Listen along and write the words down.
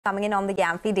Coming in on the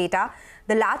YAMFI data,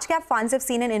 the large cap funds have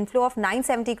seen an inflow of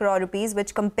 970 crore rupees,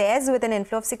 which compares with an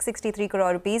inflow of 663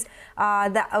 crore rupees.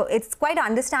 It's quite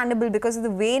understandable because of the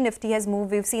way Nifty has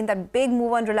moved. We've seen that big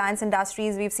move on Reliance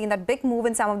Industries. We've seen that big move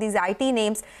in some of these IT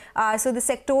names. So the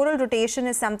sectoral rotation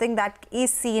is something that is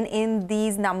seen in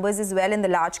these numbers as well in the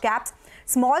large caps.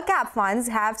 Small cap funds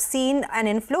have seen an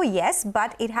inflow, yes,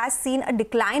 but it has seen a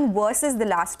decline versus the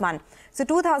last month. So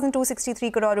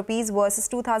 2,263 crore rupees versus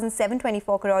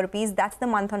 2,724 crore rupees. That's the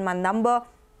month-on-month number.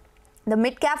 The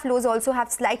mid-cap flows also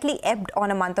have slightly ebbed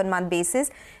on a month-on-month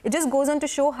basis. It just goes on to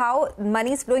show how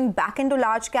money is flowing back into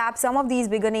large caps. Some of these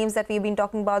bigger names that we've been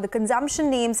talking about, the consumption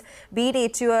names, be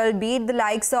it HUL, be it the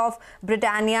likes of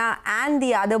Britannia and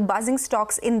the other buzzing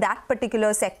stocks in that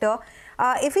particular sector.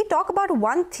 If we talk about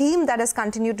one theme that has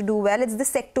continued to do well, it's the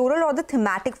sectoral or the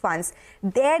thematic funds.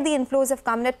 There, the inflows have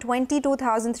come at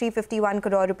 22,351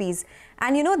 crore rupees.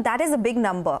 And you know, that is a big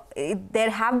number.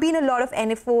 There have been a lot of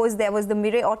NFOs. There was the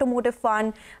Mirae Automotive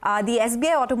Fund, the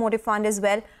SBI Automotive Fund as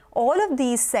well. All of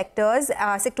these sectors,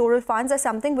 sectoral funds are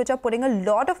something which are putting a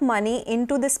lot of money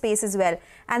into the space as well.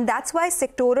 And that's why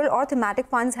sectoral or thematic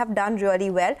funds have done really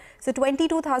well. So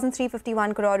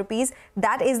 22,351 crore rupees,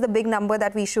 that is the big number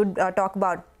that we should talk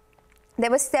about. There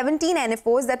were 17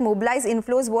 NFOs that mobilized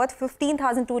inflows worth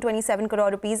 15,227 crore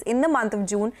rupees in the month of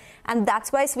June. And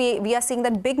that's why we are seeing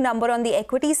that big number on the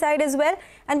equity side as well.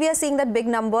 And we are seeing that big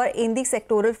number in the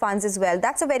sectoral funds as well.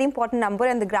 That's a very important number,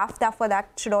 and the graph for that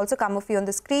should also come up for you on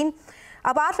the screen.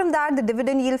 Apart from that, the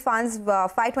dividend yield funds,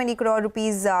 520 crore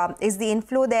rupees is the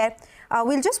inflow there.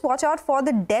 We'll just watch out for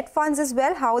the debt funds as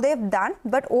well, how they've done.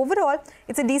 But overall,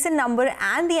 it's a decent number,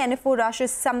 and the NFO rush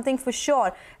is something for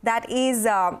sure that is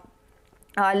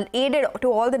aided to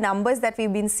all the numbers that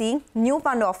we've been seeing. New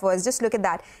fund offers, just look at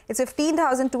that. It's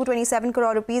 15,227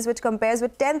 crore rupees, which compares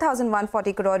with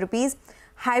 10,140 crore rupees.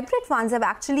 Hybrid funds have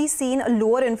actually seen a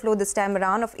lower inflow this time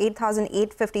around of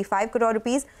 8,855 crore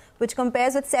rupees, which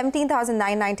compares with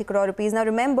 17,990 crore rupees. Now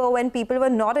remember, when people were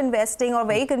not investing or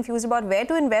very confused about where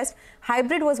to invest,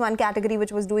 hybrid was one category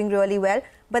which was doing really well,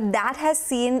 but that has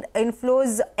seen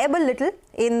inflows ebb a little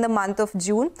in the month of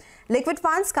June. Liquid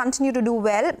funds continue to do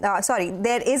well.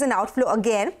 There is an outflow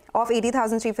again of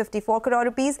 80,354 crore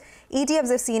rupees. ETFs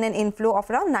have seen an inflow of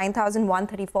around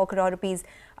 9,134 crore rupees.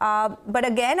 But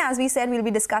again, as we said, we'll be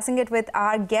discussing it with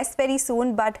our guest very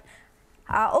soon. But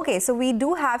okay, so we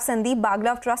do have Sandeep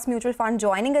Bagla of Trust Mutual Fund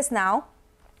joining us now.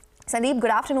 Sandeep,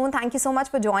 good afternoon. Thank you so much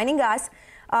for joining us.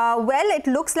 Well, it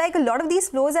looks like a lot of these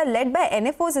flows are led by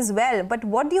NFOs as well. But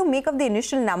what do you make of the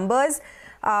initial numbers?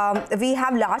 We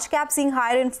have large caps seeing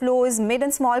higher inflows, mid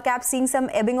and small caps seeing some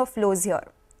ebbing of flows here.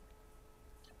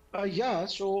 Yeah,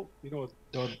 so,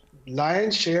 the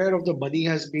lion's share of the money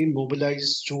has been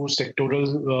mobilized through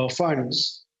sectoral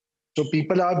funds. So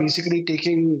people are basically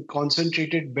taking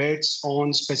concentrated bets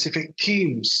on specific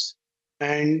themes.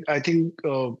 And I think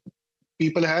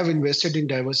people have invested in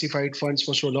diversified funds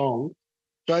for so long.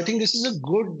 So I think this is a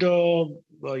good,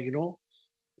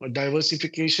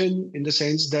 diversification in the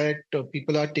sense that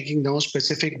people are taking now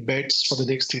specific bets for the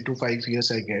next 3 to 5 years,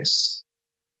 I guess.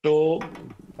 So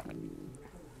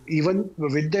even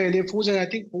with the NFOs, and I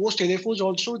think post NFOs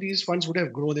also, these funds would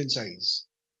have grown in size.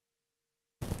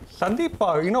 Sandeep,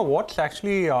 what's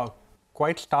actually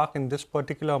quite stark in this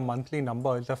particular monthly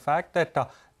number is the fact that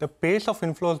the pace of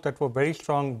inflows that were very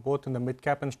strong both in the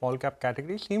mid-cap and small-cap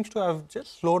category seems to have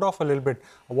just slowed off a little bit.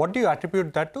 What do you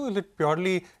attribute that to? Is it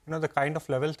purely, the kind of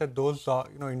levels that those,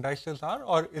 indices are,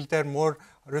 or is there more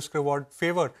risk-reward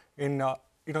favor in,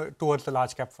 towards the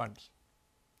large-cap funds?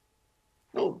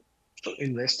 No. So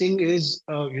investing is,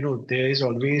 there is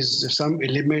always some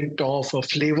element of a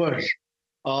flavor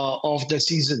of the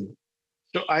season.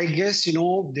 So I guess,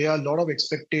 there are a lot of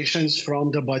expectations from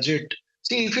the budget.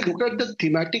 See, if you look at the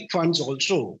thematic funds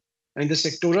also and the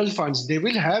sectoral funds, they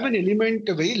will have an element,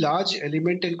 a very large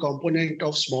element and component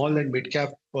of small and mid-cap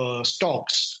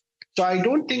stocks. So I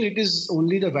don't think it is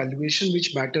only the valuation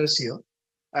which matters here.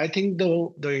 I think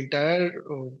the entire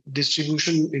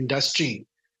distribution industry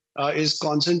is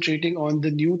concentrating on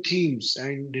the new themes,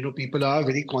 and people are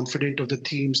very confident of the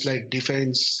themes like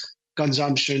defense,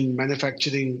 consumption,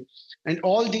 manufacturing, and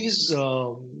all these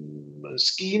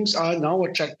schemes are now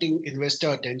attracting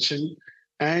investor attention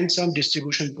and some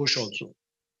distribution push also.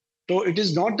 So it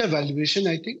is not the valuation,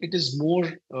 I think it is more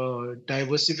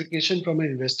diversification from an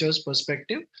investor's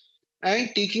perspective and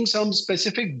taking some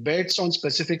specific bets on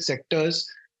specific sectors,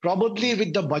 probably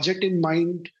with the budget in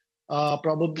mind,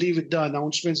 probably with the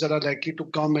announcements that are likely to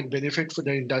come and benefit for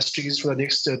the industries for the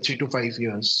next 3 to 5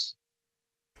 years.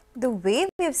 The way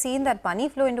we have seen that money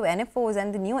flow into NFOs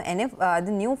and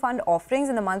the new fund offerings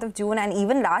in the month of June and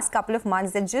even last couple of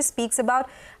months, that just speaks about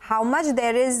how much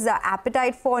there is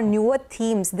appetite for newer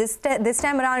themes. This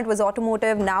time around it was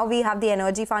automotive. Now we have the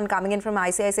energy fund coming in from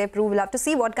ICICI Pru. We'll have to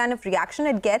see what kind of reaction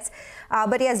it gets.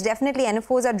 But yes, definitely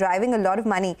NFOs are driving a lot of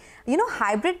money. You know,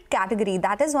 hybrid category,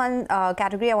 that is one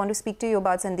category I want to speak to you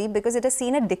about, Sandeep, because it has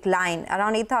seen a decline,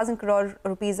 around 8,000 crore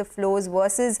rupees of flows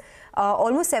versus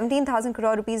almost 17,000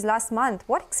 crore rupees last month.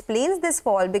 What explains this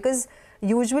fall? Because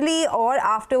usually, or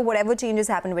after whatever changes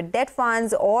happen with debt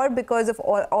funds, or because of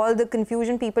all the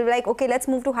confusion, people were like, okay, let's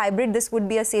move to hybrid, this would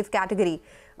be a safe category.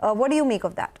 What do you make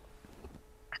of that?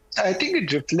 I think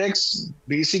it reflects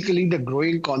basically the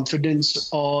growing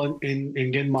confidence in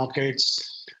Indian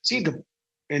markets. See, the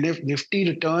Nifty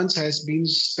returns has been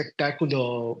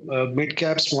spectacular. Mid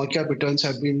cap, small cap returns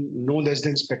have been no less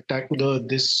than spectacular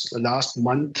this last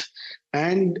month.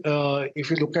 And if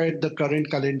you look at the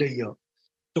current calendar year,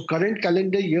 so current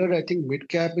calendar year, I think mid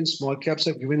cap and small caps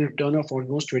have given a return of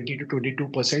almost 20 to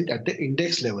 22% at the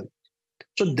index level.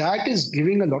 So that is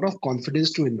giving a lot of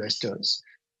confidence to investors.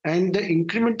 And the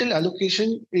incremental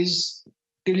allocation is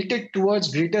tilted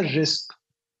towards greater risk.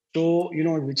 So,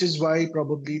 which is why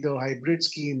probably the hybrid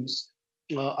schemes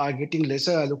are getting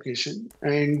lesser allocation.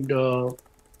 And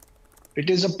it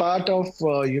is a part of,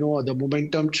 the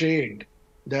momentum trade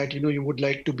that, you would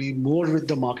like to be more with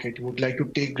the market. You would like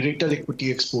to take greater equity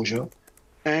exposure.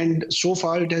 And so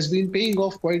far, it has been paying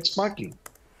off quite smartly.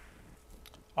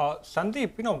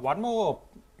 Sandeep, one more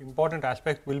important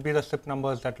aspect will be the SIP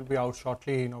numbers that will be out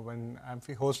shortly, when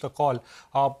Amphi hosts the call.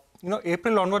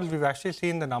 April onwards, we've actually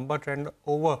seen the number trend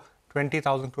over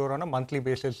 20,000 crore on a monthly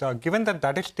basis. Given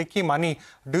that is sticky money,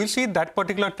 do you see that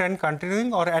particular trend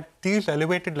continuing, or at these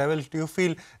elevated levels, do you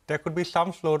feel there could be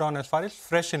some slowdown as far as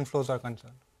fresh inflows are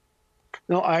concerned?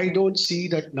 No, I don't see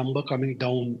that number coming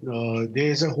down.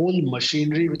 There's a whole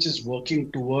machinery which is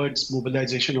working towards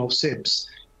mobilization of SIPs.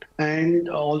 And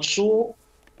also,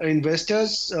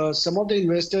 investors, some of the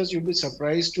investors, you'll be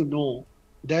surprised to know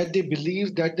that they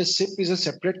believe that the SIP is a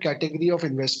separate category of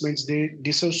investments. They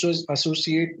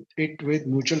disassociate it with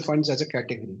mutual funds as a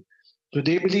category. So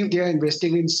they believe they are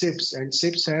investing in SIPs, and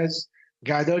SIPs has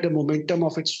gathered a momentum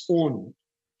of its own.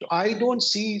 So I don't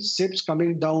see SIPs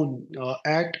coming down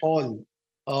at all,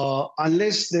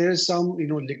 unless there is some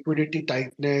liquidity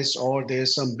tightness or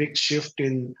there's some big shift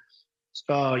in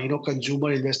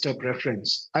consumer investor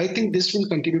preference. I think this will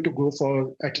continue to go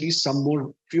for at least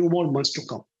few more months to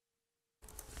come.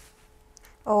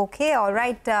 Okay, all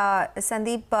right,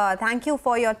 Sandeep, thank you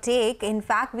for your take. In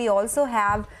fact, we also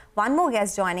have one more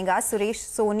guest joining us, Suresh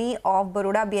Soni of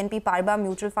Baroda BNP Paribas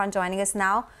Mutual Fund joining us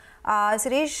now.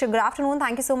 Suresh, good afternoon.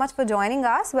 Thank you so much for joining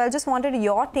us. Well, just wanted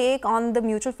your take on the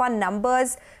mutual fund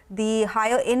numbers, the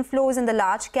higher inflows in the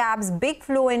large caps, big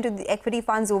flow into the equity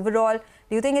funds overall.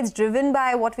 Do you think it's driven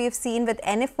by what we have seen with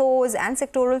NFOs and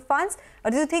sectoral funds, or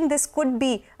do you think this could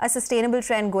be a sustainable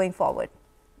trend going forward?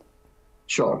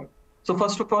 Sure. So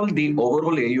first of all, the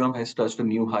overall AUM has touched a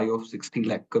new high of 60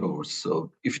 lakh crores.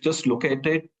 So if you just look at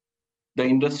it, the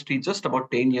industry just about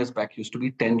 10 years back used to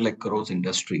be 10 lakh crores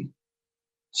industry.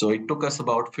 So it took us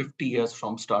about 50 years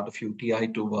from start of UTI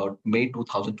to about May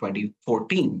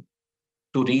 2014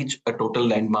 to reach a total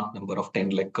landmark number of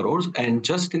 10 lakh crores. And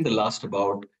just in the last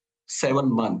about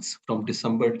 7 months, from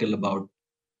December till about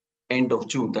end of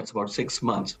June, that's about 6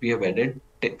 months, we have added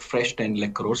fresh 10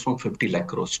 lakh crores from 50 lakh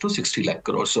crores to 60 lakh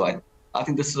crores. So I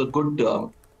think this is a good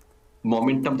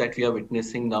momentum that we are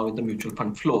witnessing now in the mutual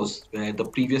fund flows, where the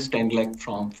previous 10 lakh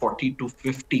from 40 to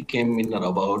 50 came in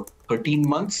about 13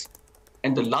 months.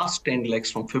 And the last 10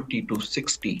 lakhs from 50 to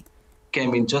 60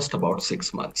 came in just about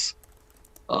 6 months.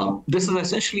 This is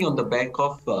essentially on the back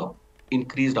of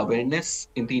increased awareness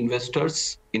in the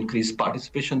investors, increased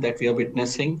participation that we are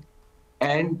witnessing,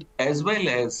 and as well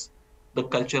as the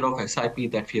culture of SIP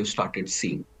that we have started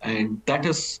seeing. And that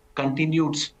has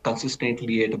continued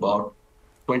consistently at about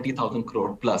 20,000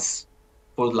 crore plus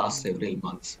for the last several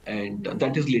months. And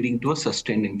that is leading to a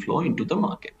sustained inflow into the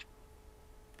market.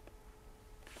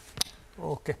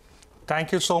 Okay.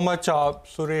 Thank you so much,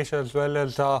 Suresh, as well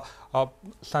as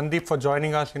Sandeep, for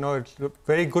joining us. It's a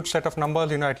very good set of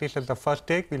numbers, at least as the first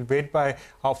take. We'll wait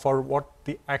for what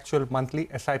the actual monthly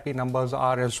SIP numbers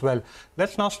are as well.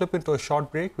 Let's now slip into a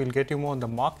short break. We'll get you more on the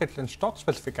markets and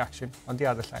stock-specific action on the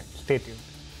other side. Stay tuned.